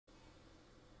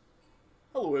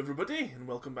Hello everybody, and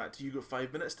welcome back to You Got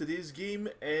 5 Minutes. Today's game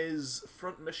is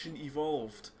Front Mission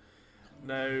Evolved.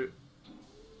 Now,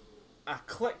 I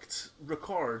clicked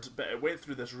record, but it went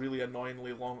through this really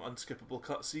annoyingly long, unskippable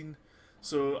cutscene.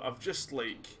 So I've just,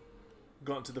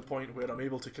 gotten to the point where I'm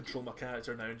able to control my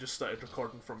character now and just started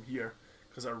recording from here,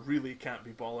 because I really can't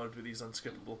be bothered with these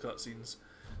unskippable cutscenes.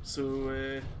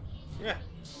 So, yeah,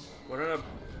 we're in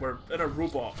a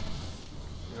robot.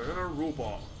 We're in a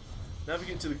robot.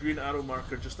 Navigate to the green arrow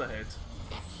marker just ahead.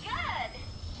 Good!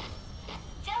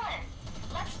 Dylan,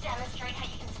 let's demonstrate how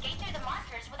you can skate through the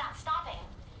markers without stopping.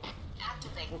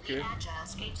 Activate the Agile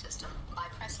Skate System by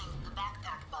pressing the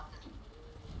backpack button.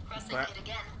 Pressing it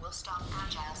again will stop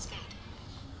Agile Skate.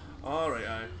 Alright,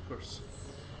 aye, of course.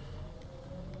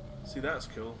 See, that's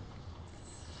cool.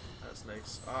 That's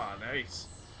nice. Ah, nice.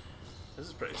 This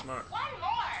is pretty smart. One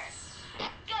more!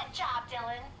 Good job,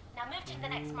 Dylan. Now move to the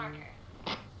next marker.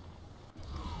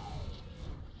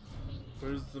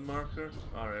 Where's the marker?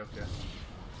 Alright, okay.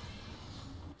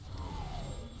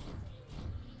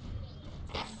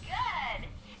 Good!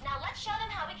 Now let's show them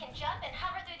how we can jump and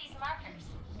hover through these markers.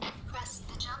 Press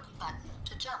the jump button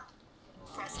to jump.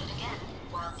 Press it again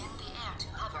while in the air to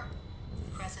hover.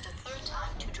 Press it a third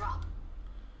time to drop.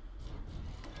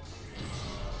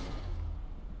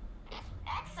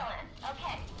 Excellent!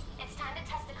 Okay, it's time to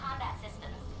test the combat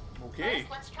systems. Okay. First,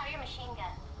 let's try your machine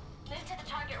gun. Move to the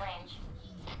target range.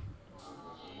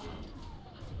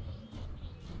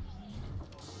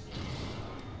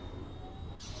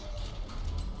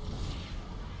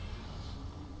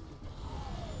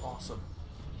 Awesome.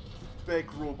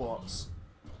 Big robots.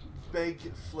 Big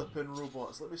flipping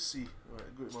robots. Let me see.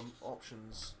 Right, go to my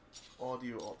options.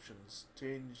 Audio options.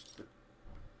 Change the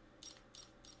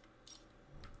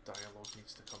dialogue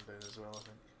needs to come down as well, I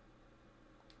think.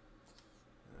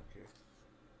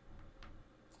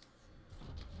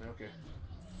 Okay. Okay.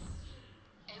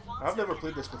 I've never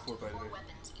played this before, by the way.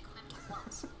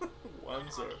 One,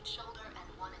 sir. Shoulder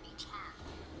and one in each hand.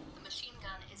 The machine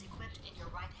gun is equipped in your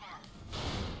right hand.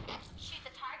 Shoot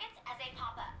the targets as they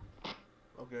pop up.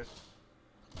 Okay.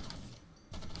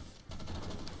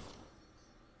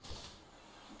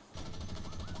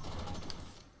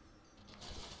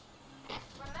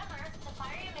 Remember to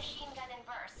fire your machine gun in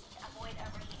bursts to avoid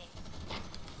overheating.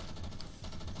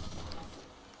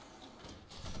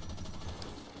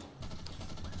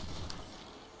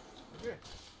 Okay.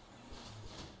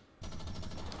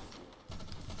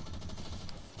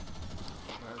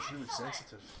 That's really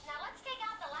sensitive. Now let's take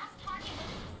out the last target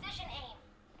with precision aim.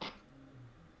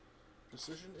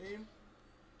 Precision aim?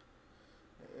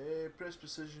 Press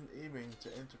precision aiming to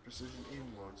enter precision aim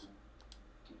mode.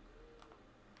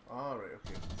 Alright,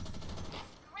 okay.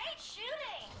 Great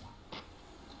shooting!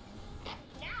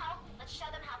 Now, let's show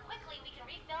them how quickly we can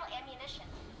refill ammunition.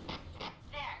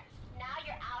 There. Now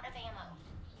you're out of ammo.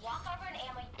 Walk over an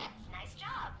ammo. Nice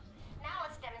job. Now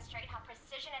let's demonstrate how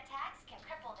precision attacks can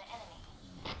cripple the enemy.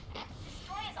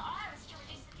 Destroy his arms to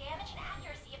reduce the damage and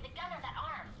accuracy of the gun on that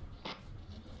arm.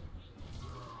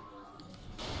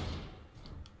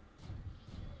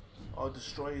 I'll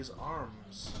destroy his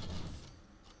arms.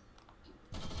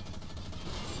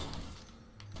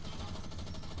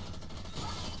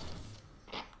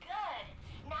 Good.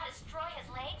 Now destroy his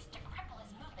legs to cripple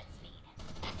his movement speed.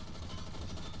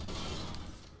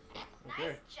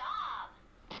 Okay. Nice job.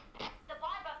 The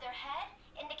bar above their head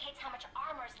indicates how much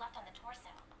armor is left on the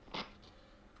torso.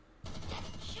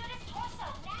 Shoot his torso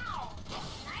now.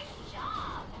 Nice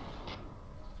job.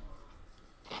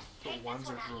 Take this one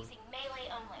out using melee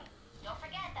only. Don't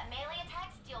forget that melee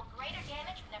attacks deal greater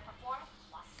damage when they're performed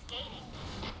while skating.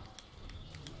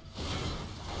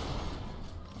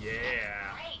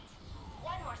 Yeah. Great.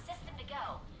 One more system to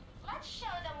go. Let's show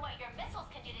them what your missiles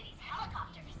can do to these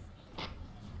helicopters.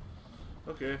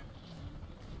 Okay.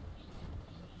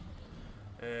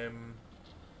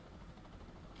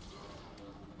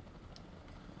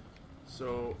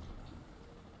 So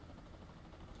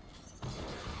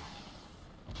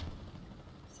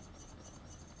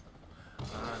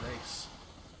nice.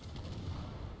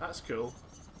 That's cool.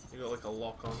 You got like a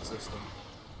lock-on system.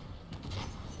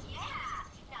 Yeah.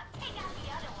 Now take out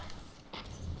the other ones.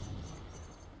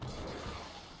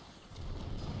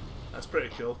 That's pretty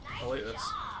cool. Nice I like this.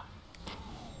 job.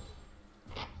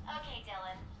 Okay,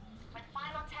 Dylan. For the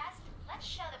final test, let's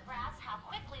show the brass how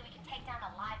quickly we can take down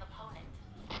a live opponent.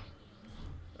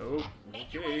 Oh,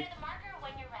 Make your way okay. to the marker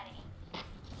when you're ready.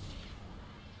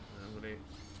 I'm gonna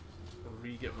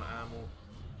re-get my ammo.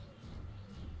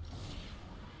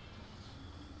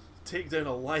 Take down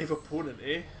a live opponent,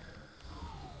 eh?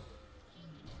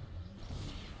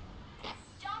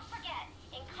 Don't forget,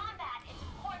 in combat, it's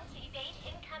important to evade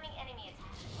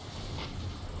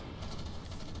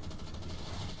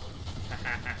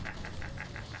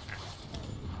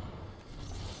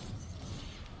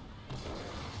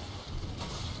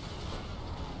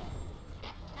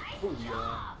Oh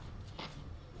yeah.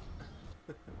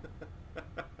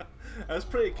 That's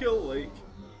pretty cool, like.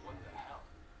 What the hell?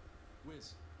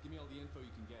 Wiz, give me all the info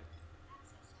you can get.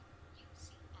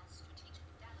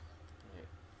 Right.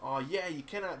 Oh yeah, you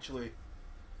can actually.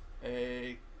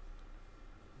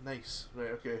 Nice.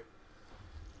 Right, okay.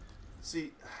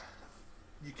 See,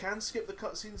 you can skip the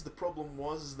cutscenes. The problem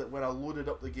was that when I loaded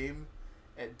up the game,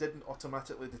 it didn't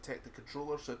automatically detect the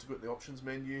controller, so I had to go to the options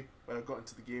menu when I got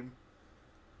into the game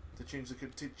to change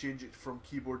it from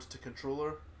keyboard to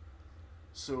controller.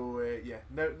 So yeah,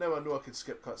 now I know I can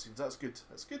skip cutscenes. That's good.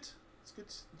 That's good. That's good.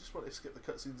 You just want to skip the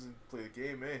cutscenes and play the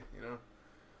game, you know.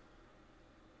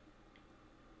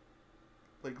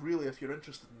 Like really, if you're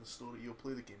interested in the story, you'll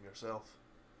play the game yourself.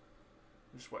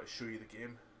 I just want to show you the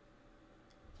game.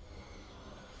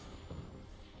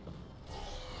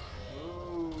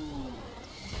 Oh,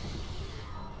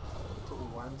 total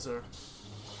Wanzer.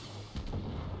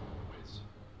 Wiz,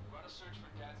 run a search for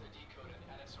Dad's ID code in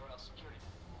the NSRL security.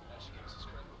 That should give us his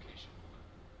current location.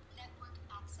 Network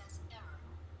access error.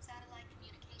 Satellite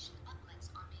communication uplinks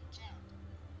are being jammed.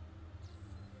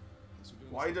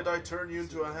 Why did I turn you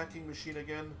into a hacking machine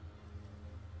again?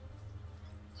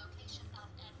 Location of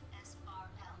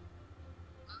NSRL.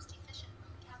 Most efficient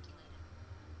route calculated.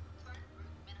 Current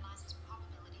route minimizes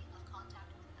probability of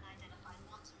contact with unidentified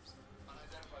monsters.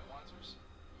 Unidentified monsters?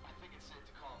 I think it's safe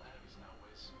to call them enemies now,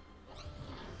 Wiz.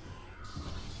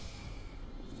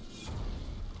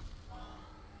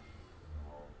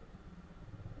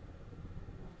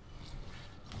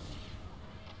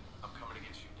 I'm coming to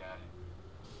get you, Dad.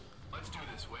 Let's do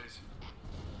this, Wiz.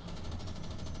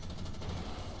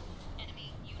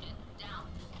 Enemy unit down.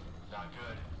 Not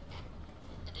good.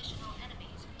 Additional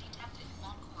enemies detected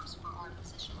on course for our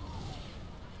position.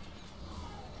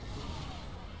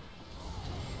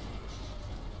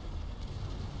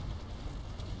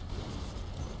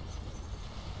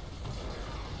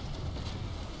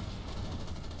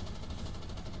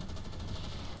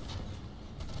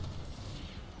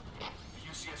 The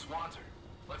UCS Wanzer.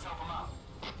 Let's help him out.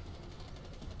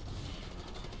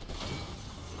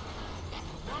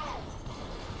 No!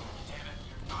 Damn it,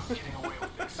 you're not getting away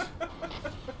with this.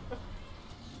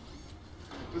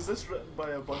 Was this written by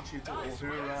a bunch of total Nice,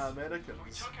 hoorah Wiz. We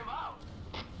Americans? took him out.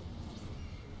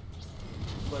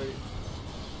 Like,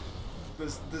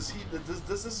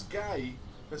 does this guy,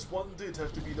 this one dude,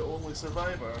 have to be the only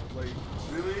survivor? Like,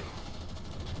 really?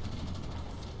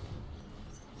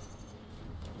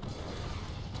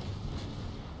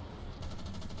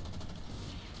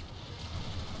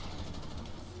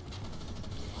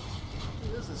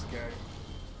 Who is this guy?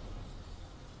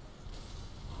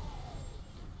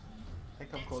 I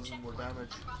think I'm causing more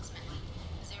damage. Approximately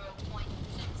 0.6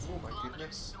 Oh my kilometers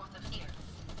goodness. north of here.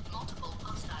 Multiple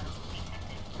hostiles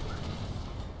detected.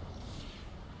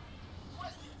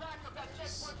 West is back up that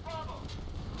checkpoint Bravo.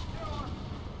 There are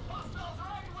hostiles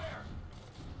are everywhere.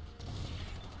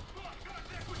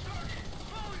 Contact with target.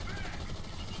 Falling back.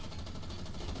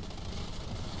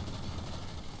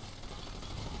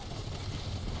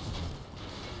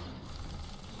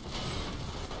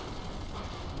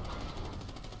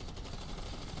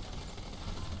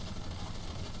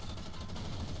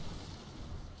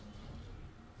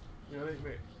 You alright,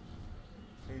 mate?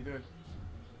 How you doing?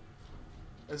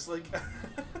 It's like,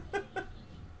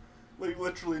 like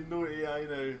literally no AI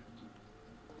now.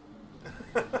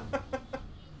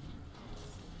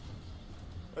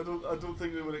 I don't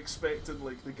think they were expecting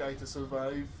like the guy to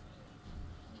survive.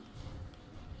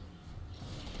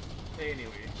 Anyway,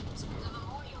 let's go. The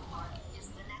Memorial Park is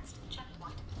the next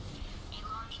checkpoint. A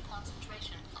large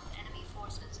concentration of enemy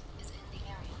forces is in the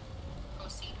area.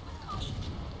 Proceed with caution.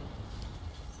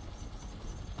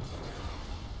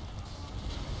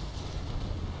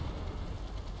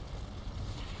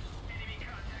 Enemy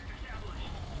contact established.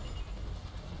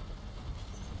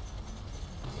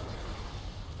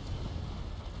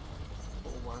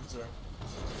 Little Wanzer.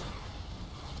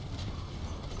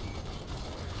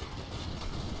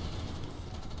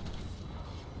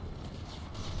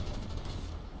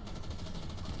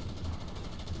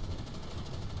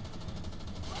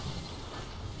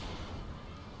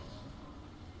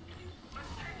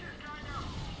 Let's take this guy now.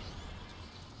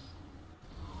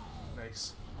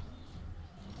 Nice.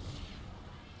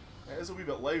 It is a wee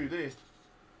bit loud, eh?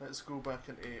 Let's go back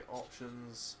into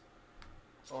options,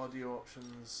 audio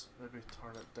options, maybe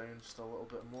turn it down just a little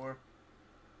bit more.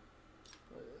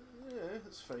 Yeah,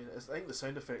 it's fine. I think the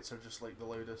sound effects are just like the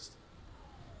loudest.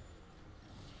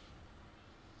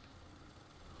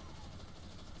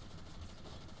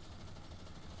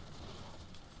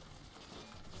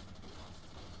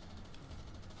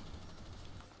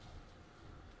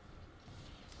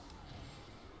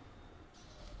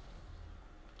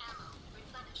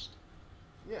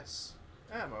 Yes.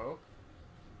 Ammo.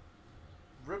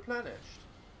 Replenished.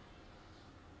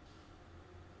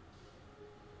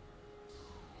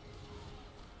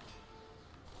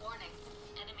 Warning.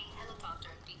 Enemy helicopter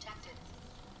detected.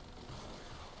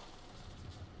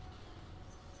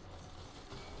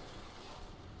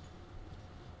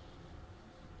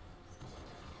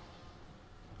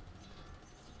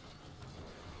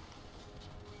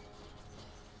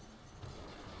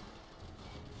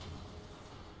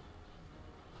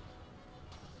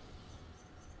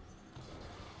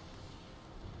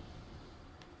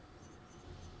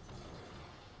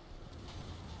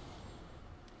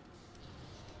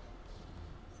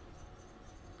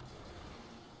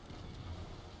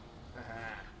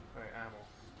 Right, ammo.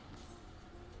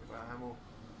 Got ammo.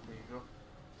 There you go.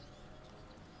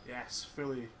 Yes,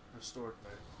 fully restored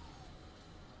now.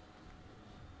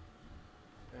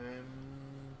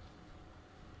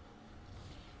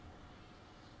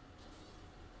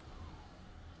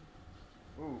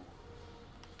 Ooh.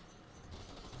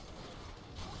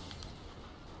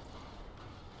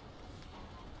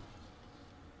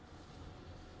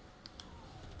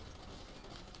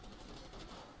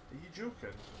 Are you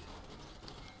joking?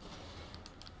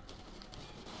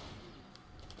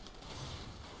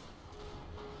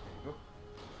 There you go.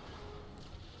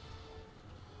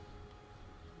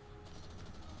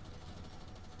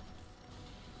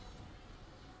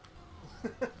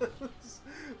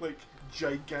 Like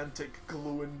gigantic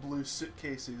glowing blue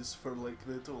suitcases for like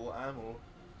the total ammo.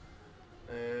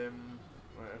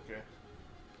 Right, okay.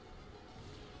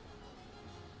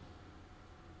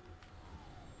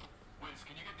 Wiz,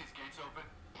 can you get these gates open?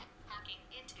 Hacking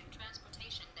into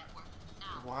transportation network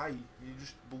now. Why? You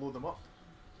just blow them up.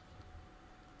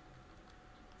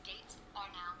 Gates are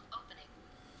now opening.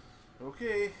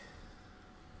 Okay.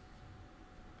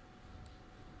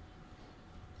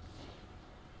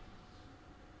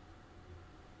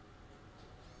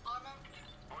 Armor.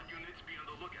 All units be on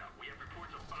the lookout. We have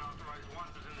reports of unauthorized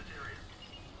wanders in this area.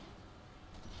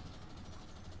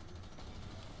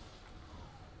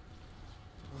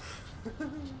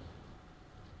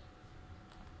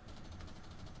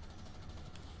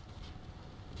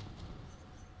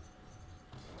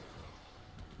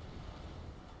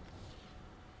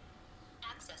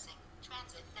 Accessing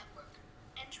transit network.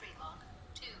 Entry log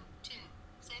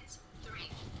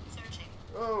 2263. Searching.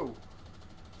 Oh.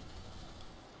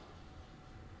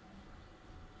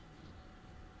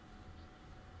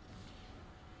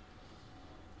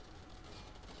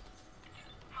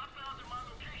 Hostiles in my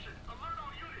location. Alert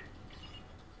all units.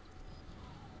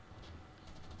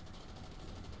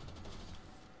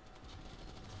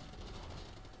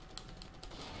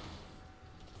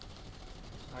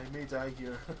 I may die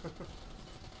here.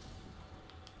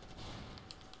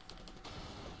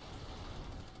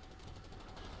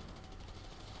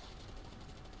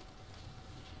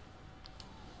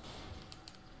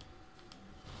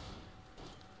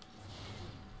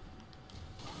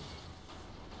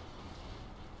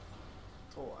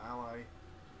 Total ally.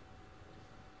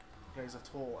 Guy's a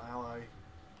total ally.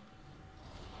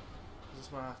 Is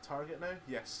this my target now?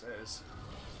 Yes, it is.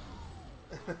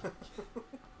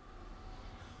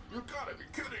 You gotta be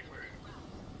kidding me!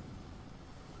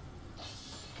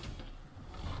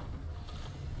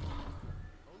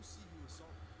 OCU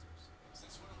assault hunters.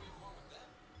 Since when are we involved with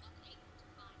them? Unable to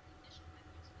find mission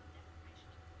records for declaration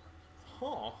of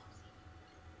Huh.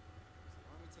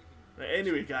 Army taking Right,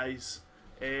 anyway guys,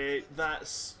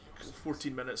 that's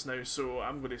 14 minutes now, so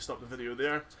I'm going to stop the video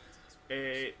there.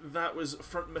 That was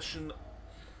Front Mission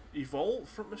Evolved?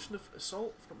 Front Mission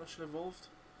Assault? Front Mission Evolved?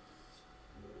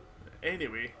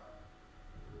 Anyway.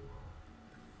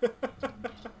 That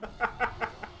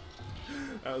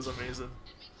was amazing.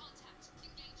 enemy contact.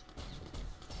 Engage.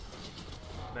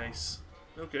 Nice.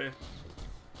 Okay. Hey,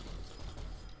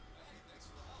 thanks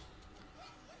for the help. Wait,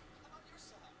 I'm on your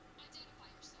side. Identify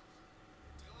yourself.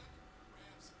 Dylan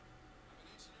Ramsey. I'm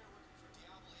an engineer working for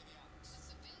Double Helix. A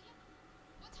civilian?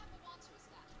 What type of wanter is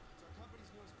that? It's our company's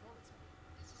newest prototype.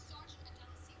 This is Sergeant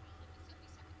Adele Sewell of the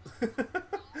 72nd.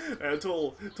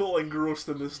 Total engrossed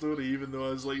in the story, even though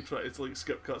I was like trying to like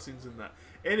skip cutscenes and that.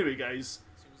 Anyway, guys,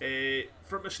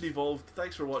 Front Mission Evolved.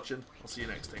 Thanks for watching. I'll see you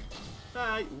next time.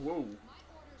 Bye. Whoa.